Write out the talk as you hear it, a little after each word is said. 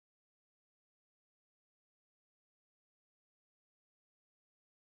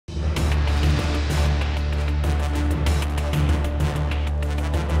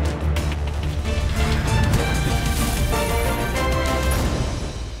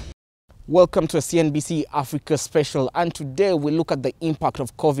Welcome to a CNBC Africa special, and today we look at the impact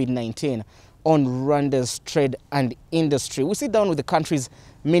of COVID-19 on Rwanda's trade and industry. We sit down with the country's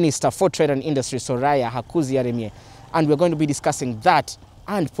Minister for Trade and Industry, Soraya Hakuziyaremye, and we're going to be discussing that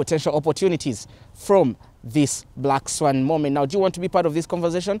and potential opportunities from this Black Swan moment. Now, do you want to be part of this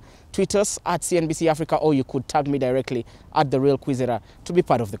conversation? Tweet us at CNBC Africa, or you could tag me directly at the real Kwizera to be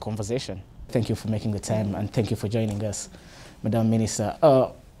part of the conversation. Thank you for making the time, and thank you for joining us, Madam Minister.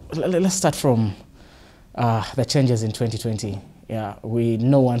 Let's start from the changes in 2020. Yeah,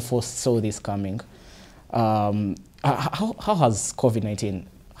 no one foresaw this coming. How has COVID-19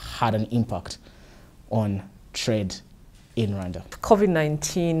 had an impact on trade in Rwanda?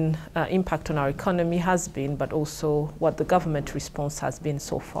 COVID-19 impact on our economy has been, but also what the government response has been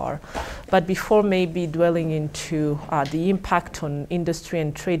so far. But before maybe dwelling into the impact on industry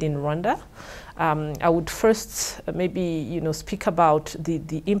and trade in Rwanda, I would first maybe speak about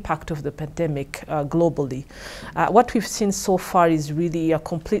the impact of the pandemic globally. What we've seen so far is really a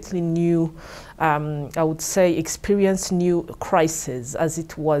completely new, I would say, experience new crisis, as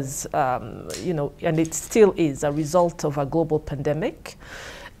it was, and it still is a result of a global pandemic.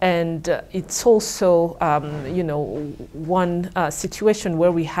 And it's also, one situation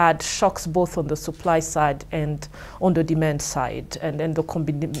where we had shocks both on the supply side and on the demand side. And then the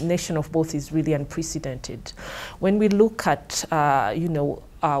combination of both is really unprecedented. When we look at,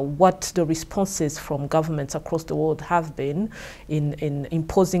 what the responses from governments across the world have been in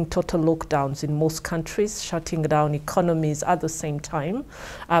imposing total lockdowns in most countries, shutting down economies at the same time,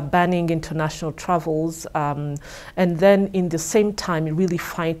 banning international travels, and then in the same time really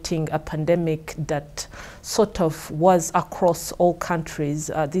fighting a pandemic that sort of was across all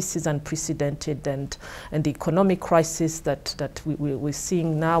countries. This is unprecedented, and the economic crisis that we're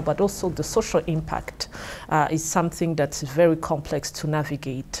seeing now, but also the social impact is something that's very complex to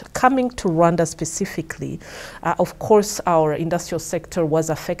navigate. Coming to Rwanda specifically, of course, our industrial sector was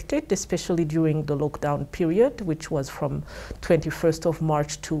affected, especially during the lockdown period, which was from 21st of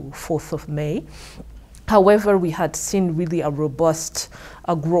March to 4th of May. However, we had seen really a robust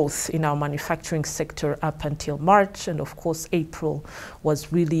growth in our manufacturing sector up until March, and of course April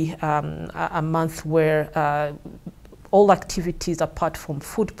was really a month where all activities apart from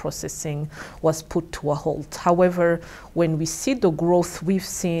food processing was put to a halt. However, when we see the growth we've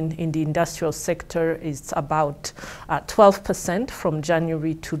seen in the industrial sector, is about 12% from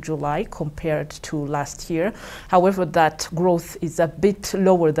January to July compared to last year. However, that growth is a bit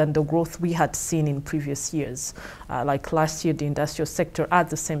lower than the growth we had seen in previous years. Like last year, the industrial sector at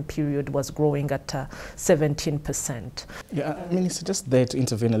the same period was growing at 17%. Yeah, Minister, just there to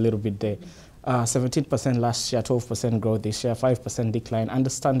intervene a little bit there. 17% last year, 12% growth this year, 5% decline.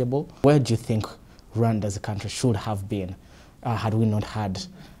 Understandable. Where do you think Rwanda as a country should have been had we not had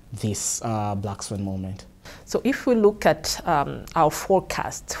this Black Swan moment? So if we look at our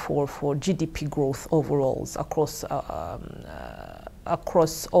forecast for GDP growth overall across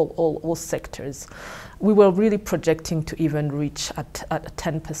all sectors, we were really projecting to even reach at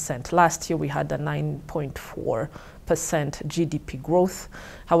 10%. Last year we had a 9.4% GDP growth.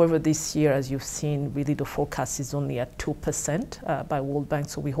 However, this year, as you've seen, really the forecast is only at 2% by World Bank.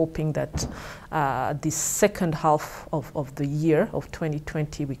 So we're hoping that this second half of the year of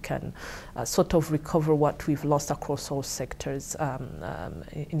 2020, we can sort of recover what we've lost across all sectors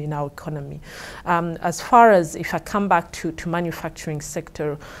in our economy. As far as, if I come back to manufacturing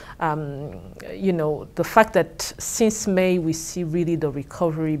sector, the fact that since May we see really the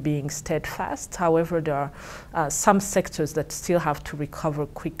recovery being steadfast. However, there are some sectors that still have to recover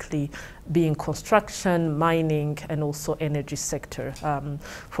quickly, being construction, mining, and also energy sector.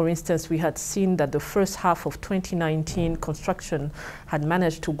 For instance, we had seen that the first half of 2019, construction had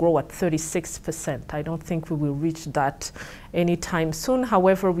managed to grow at 36%. I don't think we will reach that anytime soon.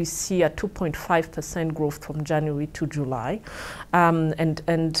 However, we see a 2.5% growth from January to July.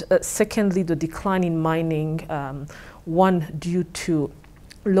 Secondly, the decline in mining, one due to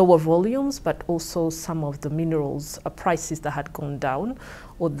lower volumes, but also some of the minerals prices that had gone down.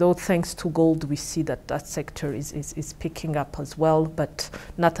 Although thanks to gold, we see that sector is picking up as well, but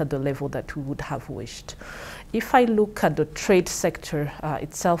not at the level that we would have wished. If I look at the trade sector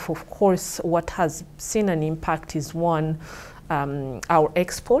itself, of course, what has seen an impact is one, our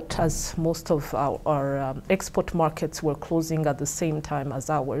export, as most of our export markets were closing at the same time as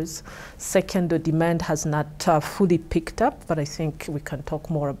ours. Second, the demand has not fully picked up, but I think we can talk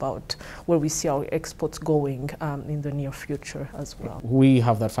more about where we see our exports going in the near future as well. We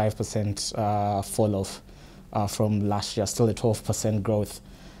have that 5% fall off from last year, still a 12% growth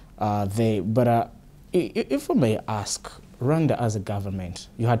there. But if I may ask, Rwanda as a government,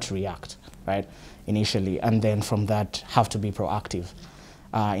 you had to react, right, initially, and then from that have to be proactive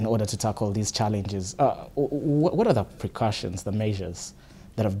in order to tackle these challenges. What are the precautions, the measures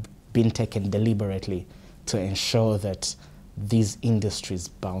that have been taken deliberately to ensure that these industries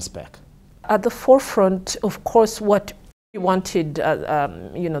bounce back? At the forefront, of course, what we wanted,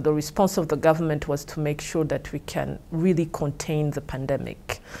 the response of the government was to make sure that we can really contain the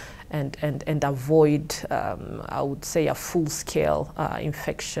pandemic and avoid, I would say, a full-scale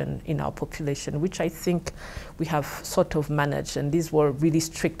infection in our population, which I think we have sort of managed. And these were really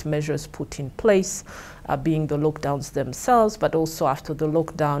strict measures put in place, being the lockdowns themselves, but also after the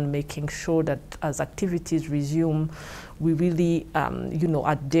lockdown, making sure that as activities resume, we really,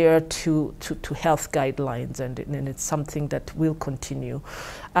 adhere to health guidelines, and it's something that will continue.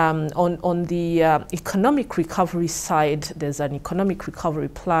 On the economic recovery side, there's an economic recovery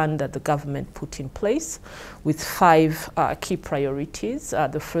plan that the government put in place with 5 key priorities.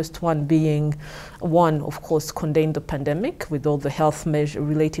 The first one being, of course, contain the pandemic with all the health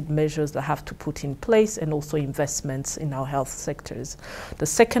related measures that have to put in place, and also investments in our health sectors. The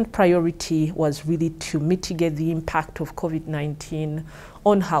second priority was really to mitigate the impact of COVID-19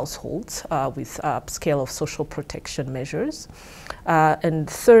 on households with a scale of social protection measures. And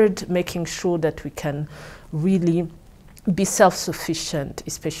third, making sure that we can really be self-sufficient,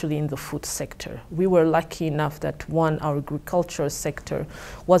 especially in the food sector. We were lucky enough that our agricultural sector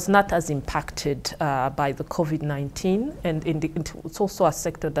was not as impacted by the COVID-19, and it's also a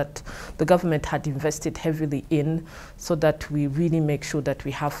sector that the government had invested heavily in, so that we really make sure that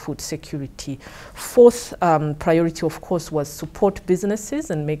we have food security. Fourth priority, of course, was support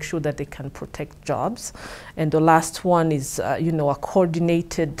businesses and make sure that they can protect jobs. And the last one is, a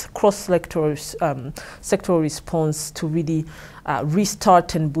coordinated cross-sectoral response to really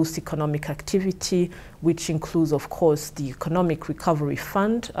restart and boost economic activity, which includes, of course, the Economic Recovery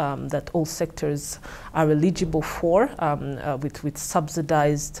Fund that all sectors are eligible for, with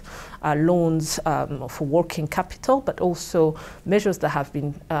subsidized loans for working capital, but also measures that have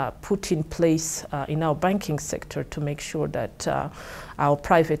been put in place in our banking sector to make sure that our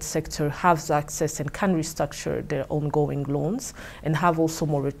private sector has access and can restructure their ongoing loans, and have also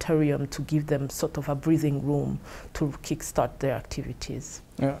moratorium to give them sort of a breathing room to kickstart their activities.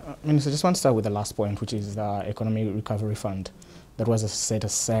 Minister, I just want to start with the last point, which is the Economic Recovery Fund that was set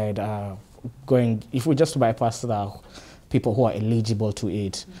aside. If we just bypass the people who are eligible to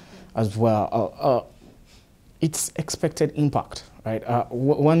it as well, its expected impact, right?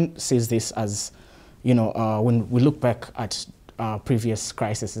 One sees this as, when we look back at previous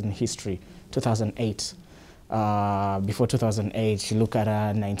crises in history, 2008. Before 2008, you look at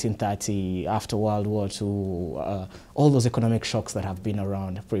 1930, after World War II, all those economic shocks that have been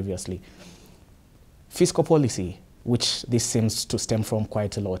around previously. Fiscal policy, which this seems to stem from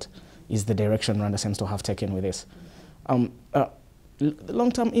quite a lot, is the direction Rwanda seems to have taken with this. The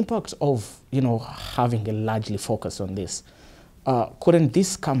long-term impact of, having a largely focus on this, couldn't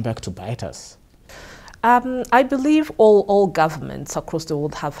this come back to bite us? I believe all governments across the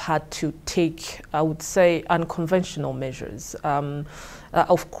world have had to take, I would say, unconventional measures.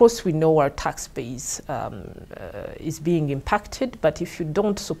 Of course, we know our tax base is being impacted, but if you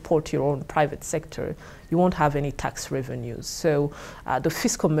don't support your own private sector, you won't have any tax revenues. So the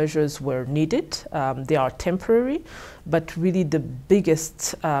fiscal measures were needed. They are temporary, but really the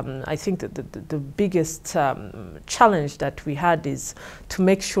biggest, I think that the biggest challenge that we had is to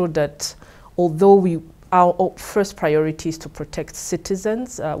make sure that although our first priority is to protect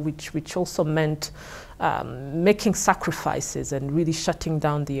citizens, which also meant making sacrifices and really shutting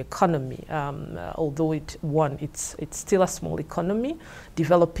down the economy. Although it's still a small economy,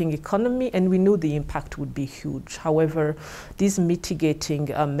 developing economy, and we knew the impact would be huge. However, these mitigating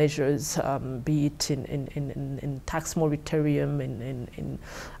measures, be it in tax moratorium, in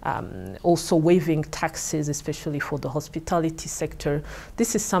also waiving taxes, especially for the hospitality sector,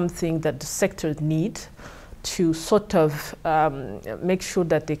 this is something that the sector need to sort of make sure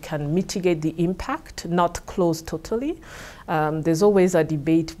that they can mitigate the impact, not close totally. There's always a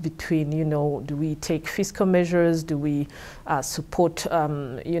debate between, do we take fiscal measures, do we support,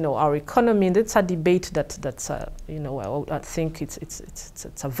 our economy? And that's a debate that's I think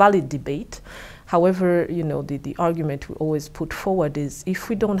it's a valid debate. However, the argument we always put forward is if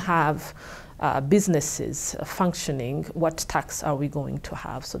we don't have businesses functioning, what tax are we going to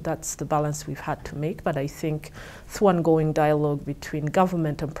have? So that's the balance we've had to make. But I think through ongoing dialogue between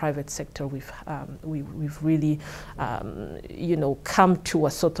government and private sector, we've really come to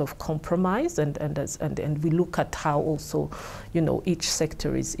a sort of compromise, and we look at how also each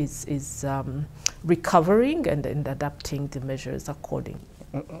sector is recovering and adapting the measures according.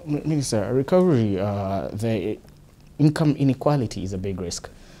 Minister, recovery, the income inequality is a big risk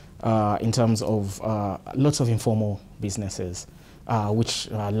in terms of lots of informal businesses, which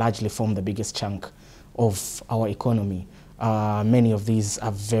largely form the biggest chunk of our economy. Many of these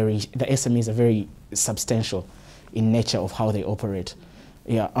are the SMEs are very substantial in nature of how they operate.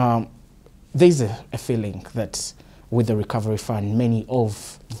 Yeah, there's a feeling that with the recovery fund, many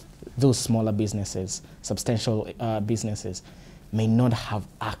of those smaller businesses, substantial businesses, may not have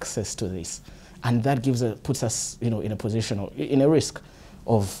access to this, and that puts us, in a position, in a risk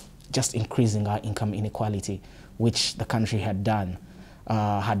of just increasing our income inequality, which the country had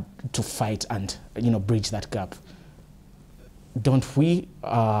had to fight and bridge that gap. Don't we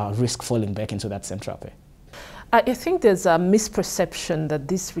risk falling back into that same trap? I think there's a misperception that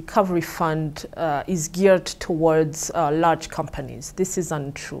this recovery fund is geared towards large companies. This is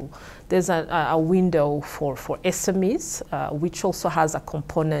untrue. There's a window for SMEs, which also has a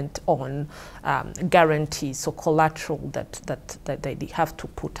component on guarantees, so collateral that they have to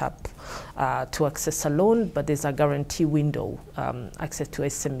put up to access a loan, but there's a guarantee window, access to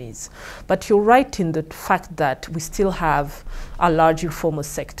SMEs. But you're right in the fact that we still have a large informal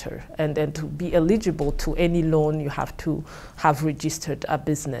sector, and to be eligible to any loan, you have to have registered a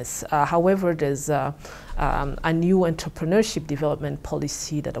business. However, there's a new entrepreneurship development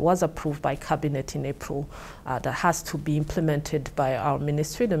policy that was approved by Cabinet in April that has to be implemented by our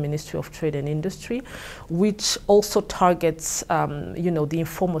ministry, the Ministry of Trade and Industry, which also targets, the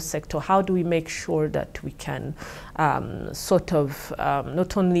informal sector. How do we make sure that we can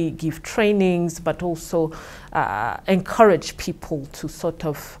not only give trainings, but also encourage people to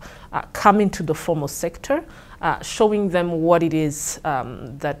come into the formal sector, showing them what it is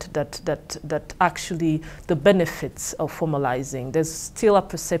that actually the benefits of formalizing. There's still a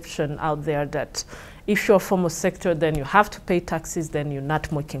perception out there that if you're a formal sector, then you have to pay taxes, then you're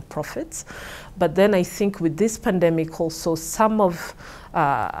not making profits. But then I think with this pandemic also, some of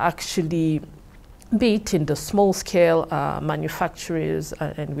actually, be it in the small scale manufacturers,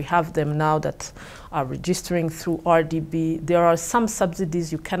 and we have them now that are registering through RDB, there are some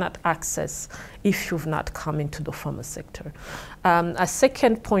subsidies you cannot access if you've not come into the formal sector. A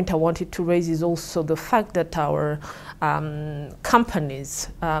second point I wanted to raise is also the fact that our companies,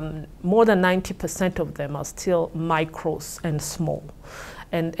 more than 90% of them are still micros and small.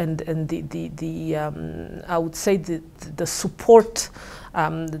 And I would say the support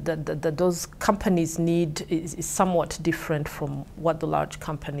that those companies need is somewhat different from what the large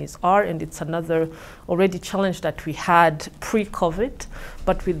companies are, and it's another already challenge that we had pre-COVID,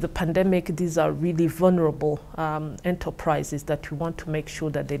 but with the pandemic, these are really vulnerable enterprises that we want to make sure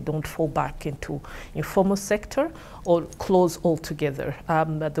that they don't fall back into informal sector or close altogether.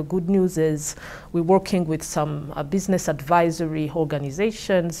 But the good news is we're working with some business advisory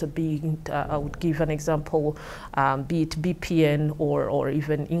organizations, I would give an example, be it BPN or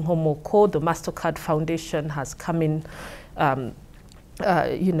even Informal Code. The MasterCard Foundation has come in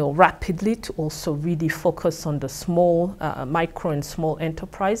rapidly to also really focus on the small, micro and small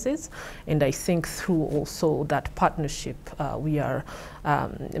enterprises. And I think through also that partnership, we are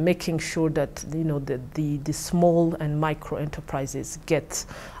making sure that, the small and micro enterprises get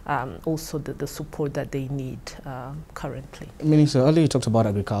also the support that they need currently. Minister, earlier you talked about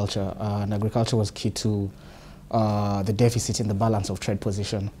agriculture, and agriculture was key to the deficit in the balance of trade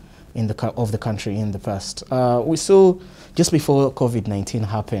position of the country in the past. We saw just before COVID-19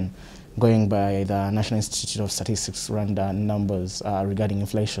 happened, going by the National Institute of Statistics Rwanda numbers regarding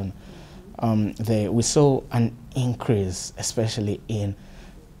inflation, we saw an increase, especially in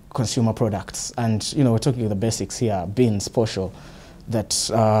consumer products. And we're talking the basics here, beans, posho, that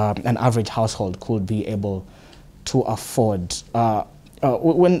an average household could be able to afford.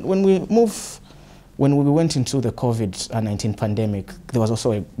 When we went into the COVID-19 pandemic, there was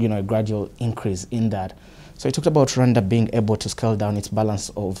also a gradual increase in that. So you talked about Rwanda being able to scale down its balance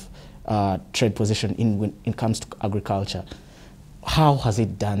of trade position when it comes to agriculture. How has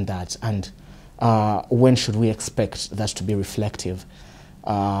it done that, and when should we expect that to be reflective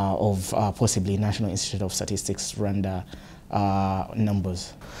of possibly National Institute of Statistics Rwanda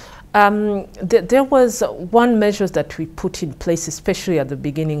numbers? There was one measure that we put in place, especially at the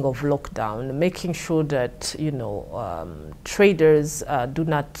beginning of lockdown, making sure that, you know, traders do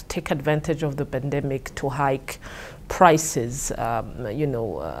not take advantage of the pandemic to hike prices, you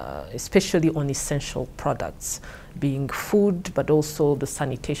know, especially on essential products, being food, but also the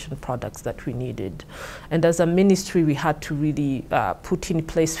sanitation products that we needed. And as a ministry, we had to really put in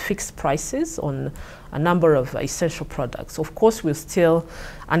place fixed prices on a number of essential products. Of course, we're still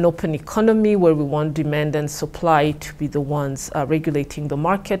an open economy where we want demand and supply to be the ones regulating the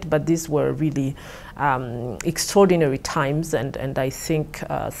market, but these were really extraordinary times, and I think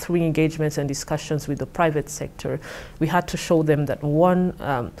through engagements and discussions with the private sector, we had to show them that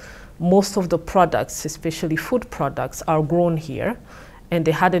one, most of the products, especially food products, are grown here, and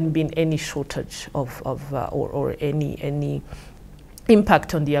there hadn't been any shortage or any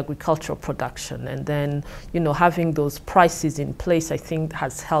impact on the agricultural production. And then, you know, having those prices in place, I think,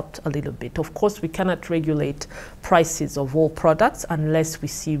 has helped a little bit. Of course, we cannot regulate prices of all products unless we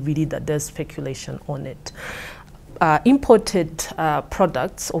see really that there's speculation on it. Imported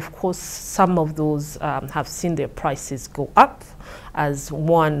products, of course, some of those have seen their prices go up. As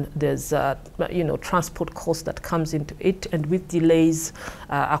one, there's you know, transport cost that comes into it, and with delays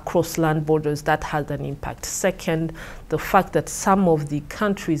across land borders, that had an impact. Second, the fact that some of the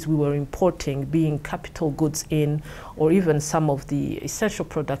countries we were importing, being capital goods in, or even some of the essential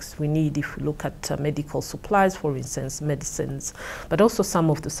products we need, if we look at medical supplies, for instance, medicines, but also some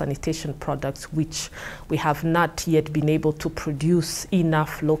of the sanitation products which we have not yet been able to produce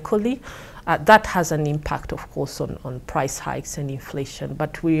enough locally. That has an impact, of course, on price hikes and inflation.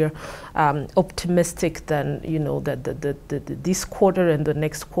 But we're optimistic then, you know, that this quarter and the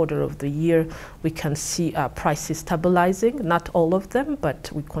next quarter of the year, we can see prices stabilizing. Not all of them, but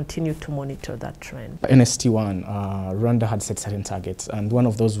we continue to monitor that trend. NST1, Rwanda had set certain targets, and one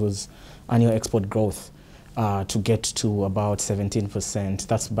of those was annual export growth to get to about 17%.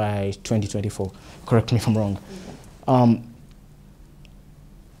 That's by 2024. Correct me if I'm wrong.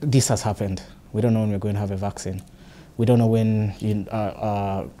 This has happened. We don't know when we're going to have a vaccine. We don't know when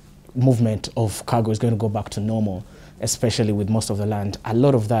movement of cargo is going to go back to normal, especially with most of the land. A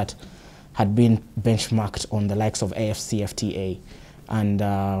lot of that had been benchmarked on the likes of AFCFTA and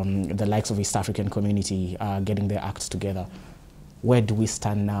the likes of East African Community getting their acts together. Where do we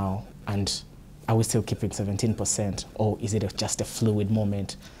stand now? And are we still keeping 17%, or is it just a fluid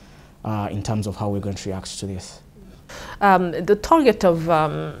moment in terms of how we're going to react to this? The target of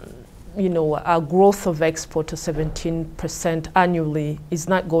you know, a growth of export to 17% annually is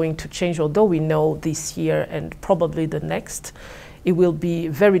not going to change, although we know this year and probably the next, it will be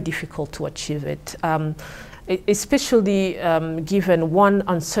very difficult to achieve it. Especially given one,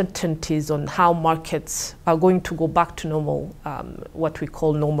 uncertainties on how markets are going to go back to normal, what we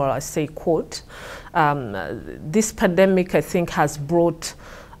call normal, I say quote. This pandemic, I think, has brought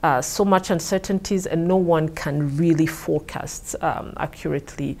so much uncertainties, and no one can really forecast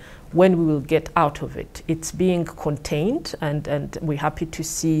accurately when we will get out of it. It's being contained, and we're happy to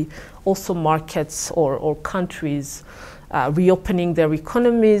see also markets or countries reopening their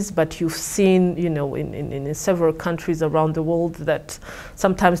economies, but you've seen, you know, in several countries around the world that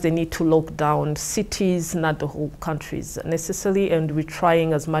sometimes they need to lock down cities, not the whole countries necessarily, and we're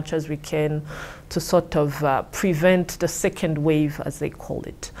trying as much as we can to sort of prevent the second wave, as they call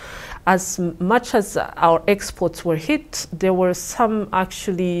it. As much as our exports were hit, there were some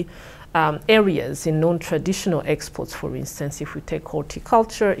actually areas in non-traditional exports, for instance, if we take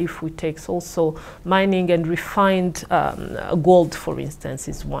horticulture, if we take also mining and refined gold, for instance,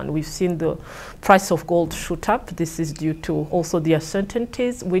 is one. We've seen the price of gold shoot up. This is due to also the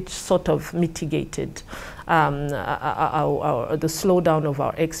uncertainties, which sort of mitigated the slowdown of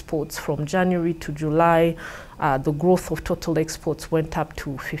our exports from January to July. The growth of total exports went up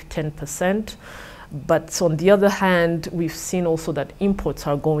to 15%. But on the other hand, we've seen also that imports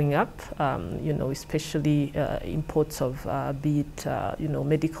are going up, you know, especially imports of be it, you know,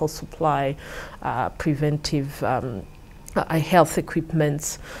 medical supply, preventive health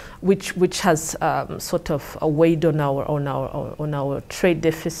equipments, which has sort of weighed on our trade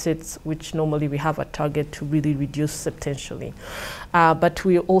deficits, which normally we have a target to really reduce substantially. But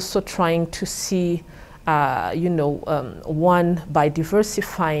we're also trying to see you know, one, by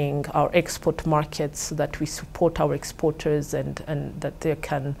diversifying our export markets so that we support our exporters and that they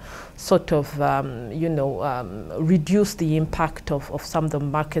can sort of, you know, reduce the impact of some of the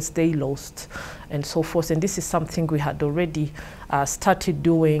markets they lost and so forth. And this is something we had already started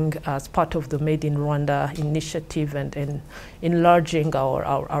doing as part of the Made in Rwanda initiative and enlarging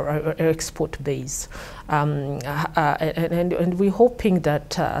our export base. And we're hoping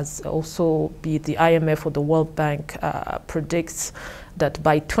that as also be the IMF or the World Bank predicts that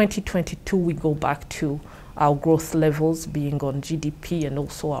by 2022 we go back to our growth levels being on GDP and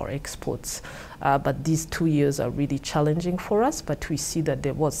also our exports. But these 2 years are really challenging for us, but we see that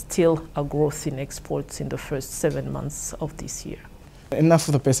there was still a growth in exports in the first 7 months of this year. Enough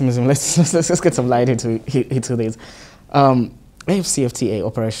of the pessimism, let's get some light into this. AFCFTA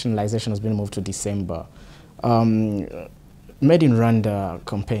operationalization has been moved to December. Made in Rwanda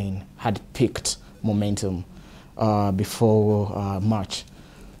campaign had picked momentum before March.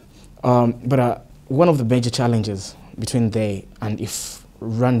 But one of the major challenges between they and if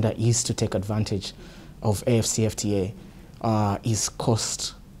Rwanda is to take advantage of AFCFTA is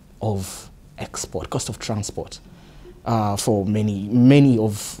cost of export, cost of transport for many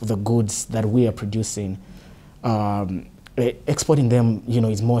of the goods that we are producing. Exporting them,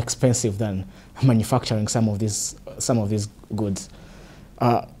 is more expensive than manufacturing some of these goods.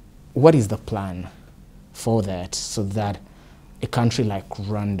 What is the plan for that, so that a country like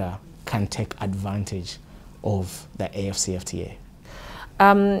Rwanda can take advantage of the AFCFTA?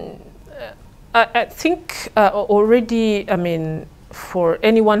 I think already, for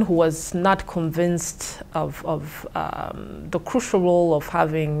anyone who was not convinced of the crucial role of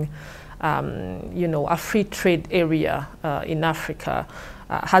having, a free trade area in Africa,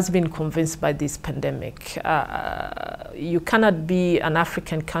 has been convinced by this pandemic. You cannot be an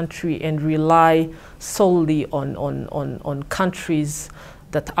African country and rely solely on countries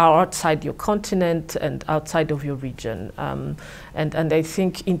that are outside your continent and outside of your region. And I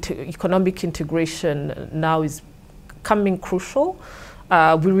think economic integration now is becoming crucial.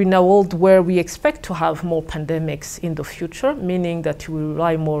 We're in a world where we expect to have more pandemics in the future, meaning that you will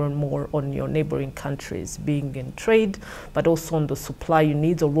rely more and more on your neighboring countries, being in trade, but also on the supply you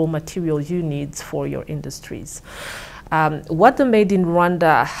need, or raw materials you need for your industries. What the Made in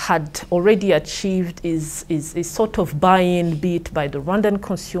Rwanda had already achieved is sort of buy-in, be it by the Rwandan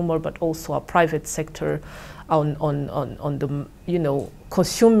consumer, but also our private sector on the,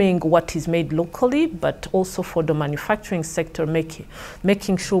 consuming what is made locally, but also for the manufacturing sector,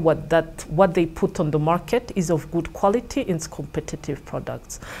 making sure what they put on the market is of good quality in competitive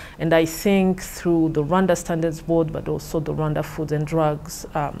products. And I think through the Rwanda Standards Board, but also the Rwanda Food and Drugs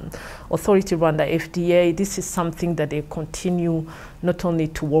Authority, Rwanda FDA, this is something that they continue not only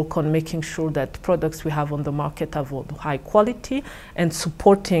to work on making sure that products we have on the market are of high quality, and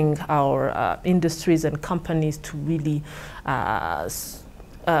supporting our industries and companies to really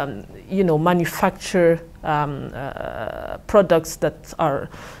manufacture products that are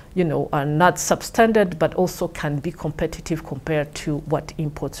not substandard, but also can be competitive compared to what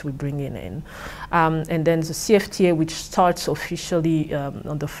imports we bring in. And then the CFTA, which starts officially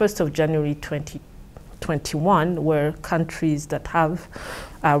on the 1st of January 2021, where countries that have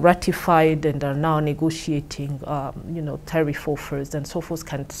ratified and are now negotiating, tariff offers and so forth,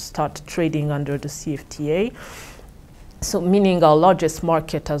 can start trading under the CFTA. So meaning our largest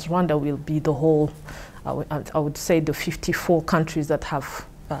market as Rwanda will be the whole, I would say the 54 countries that have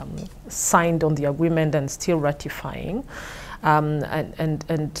signed on the agreement and still ratifying.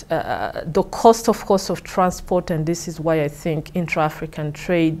 The cost, of course, of transport, and this is why I think intra-African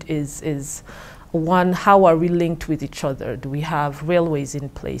trade is one, how are we linked with each other? Do we have railways in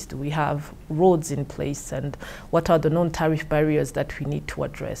place? Do we have roads in place? And what are the non-tariff barriers that we need to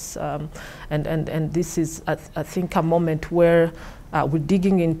address? And this is, I think, a moment where we're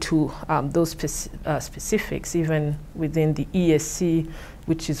digging into those specifics, even within the ESC,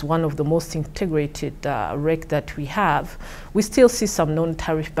 which is one of the most integrated REC that we have. We still see some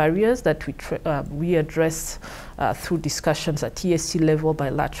non-tariff barriers that we address through discussions at ESC level,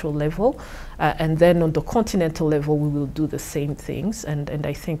 bilateral level, and then on the continental level, we will do the same things. And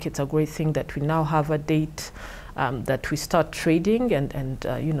I think it's a great thing that we now have a date that we start trading and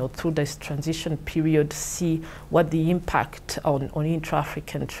through this transition period, see what the impact on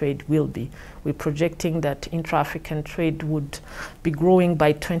intra-African trade will be. We're projecting that intra-African trade would be growing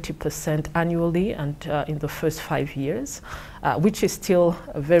by 20% annually and in the first 5 years, which is still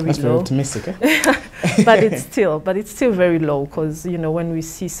very That's low. very optimistic, eh? but it's still very low, because when we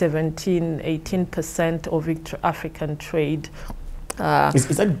see 17–18% of intra-African trade.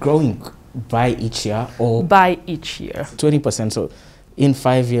 Is that growing by each year, or by each year? 20%. So in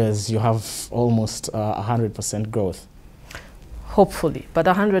 5 years, you have almost 100% growth. Hopefully, but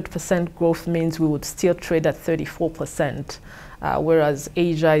 100% growth means we would still trade at 34% whereas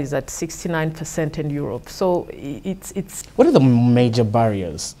Asia is at 69% in Europe. So it's... What are the major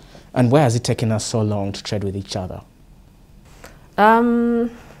barriers, and where has it taken us so long to trade with each other?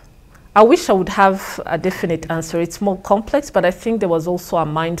 I wish I would have a definite answer. It's more complex, but I think there was also a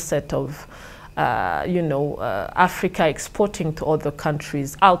mindset of, Africa exporting to other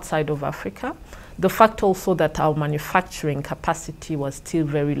countries outside of Africa. The fact also that our manufacturing capacity was still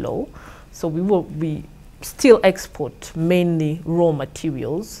very low. So we still export mainly raw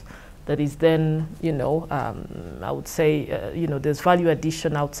materials. That is then, I would say, there's value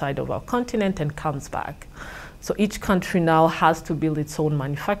addition outside of our continent and comes back. So each country now has to build its own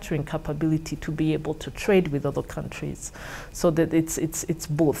manufacturing capability to be able to trade with other countries. So that it's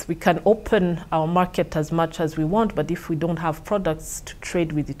both. We can open our market as much as we want, but if we don't have products to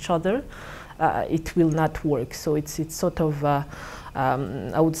trade with each other, it will not work. So it's sort of,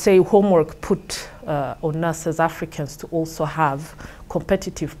 I would say, homework put on us as Africans to also have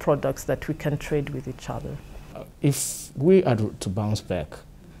competitive products that we can trade with each other. If we are to bounce back,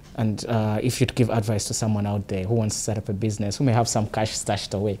 and if you'd give advice to someone out there who wants to set up a business, who may have some cash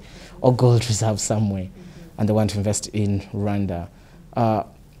stashed away or gold reserved somewhere, and they want to invest in Rwanda,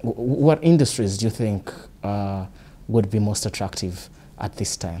 what industries do you think would be most attractive at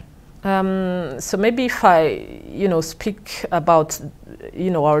this time? So maybe if I, speak about,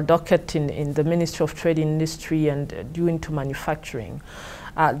 our docket in the Ministry of Trade and Industry and due into manufacturing,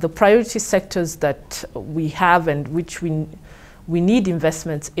 the priority sectors that we have and which we need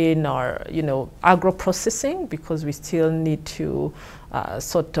investments in are, agro-processing, because we still need to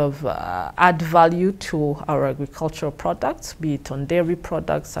add value to our agricultural products, be it on dairy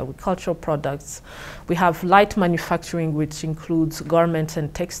products, agricultural products. We have light manufacturing, which includes garments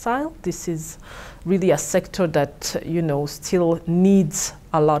and textile. This is really a sector that, still needs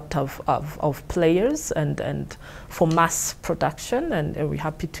a lot of players and for mass production, and we're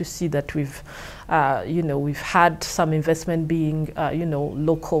happy to see that we've had some investment being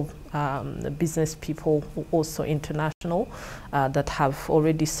local business people, also international, that have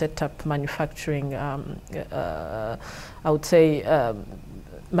already set up manufacturing, I would say,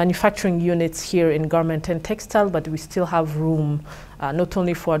 manufacturing units here in garment and textile, but we still have room not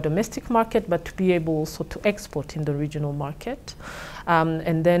only for our domestic market, but to be able also to export in the regional market.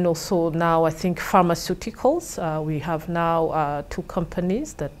 And then also now, I think pharmaceuticals, we have now 2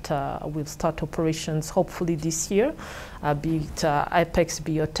 companies that will start operations hopefully this year, be it Apex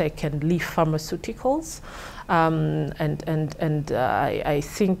Biotech and Leaf Pharmaceuticals. I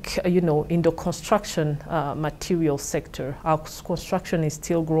think, in the construction material sector, our construction is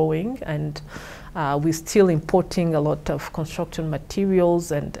still growing, and we're still importing a lot of construction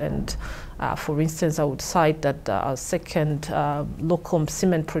materials. And for instance, I would cite that our second local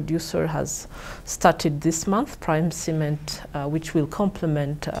cement producer has started this month, Prime Cement, which will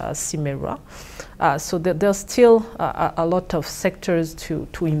complement Cimera. So there's still a lot of sectors to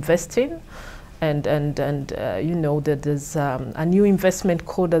invest in. And that there's a new investment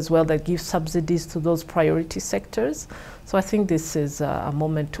code as well that gives subsidies to those priority sectors. So I think this is a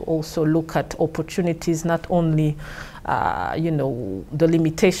moment to also look at opportunities, not only the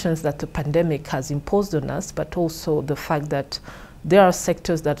limitations that the pandemic has imposed on us, but also the fact that there are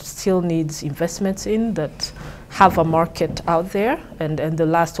sectors that still needs investments in, that have a market out there. And the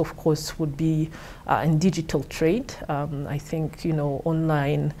last, of course, would be in digital trade. I think,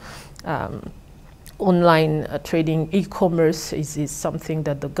 online trading, e-commerce is something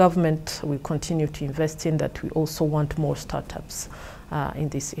that the government will continue to invest in, that we also want more startups in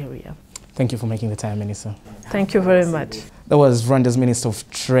this area. Thank you for making the time, Minister. Thank you very much. That was Rwanda's Minister of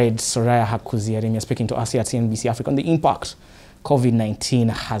Trade, Soraya Hakuziyaremye, speaking to us here at CNBC Africa on the impact COVID-19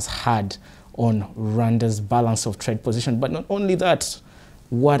 has had on Rwanda's balance of trade position. But not only that,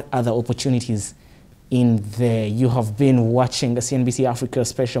 what other opportunities in there? You have been watching the CNBC Africa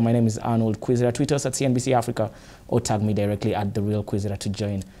special. My name is Arnold. Kwizera. Tweet us at CNBC Africa or tag me directly at The Real Kwizera to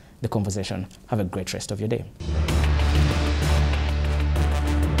join the conversation. Have a great rest of your day.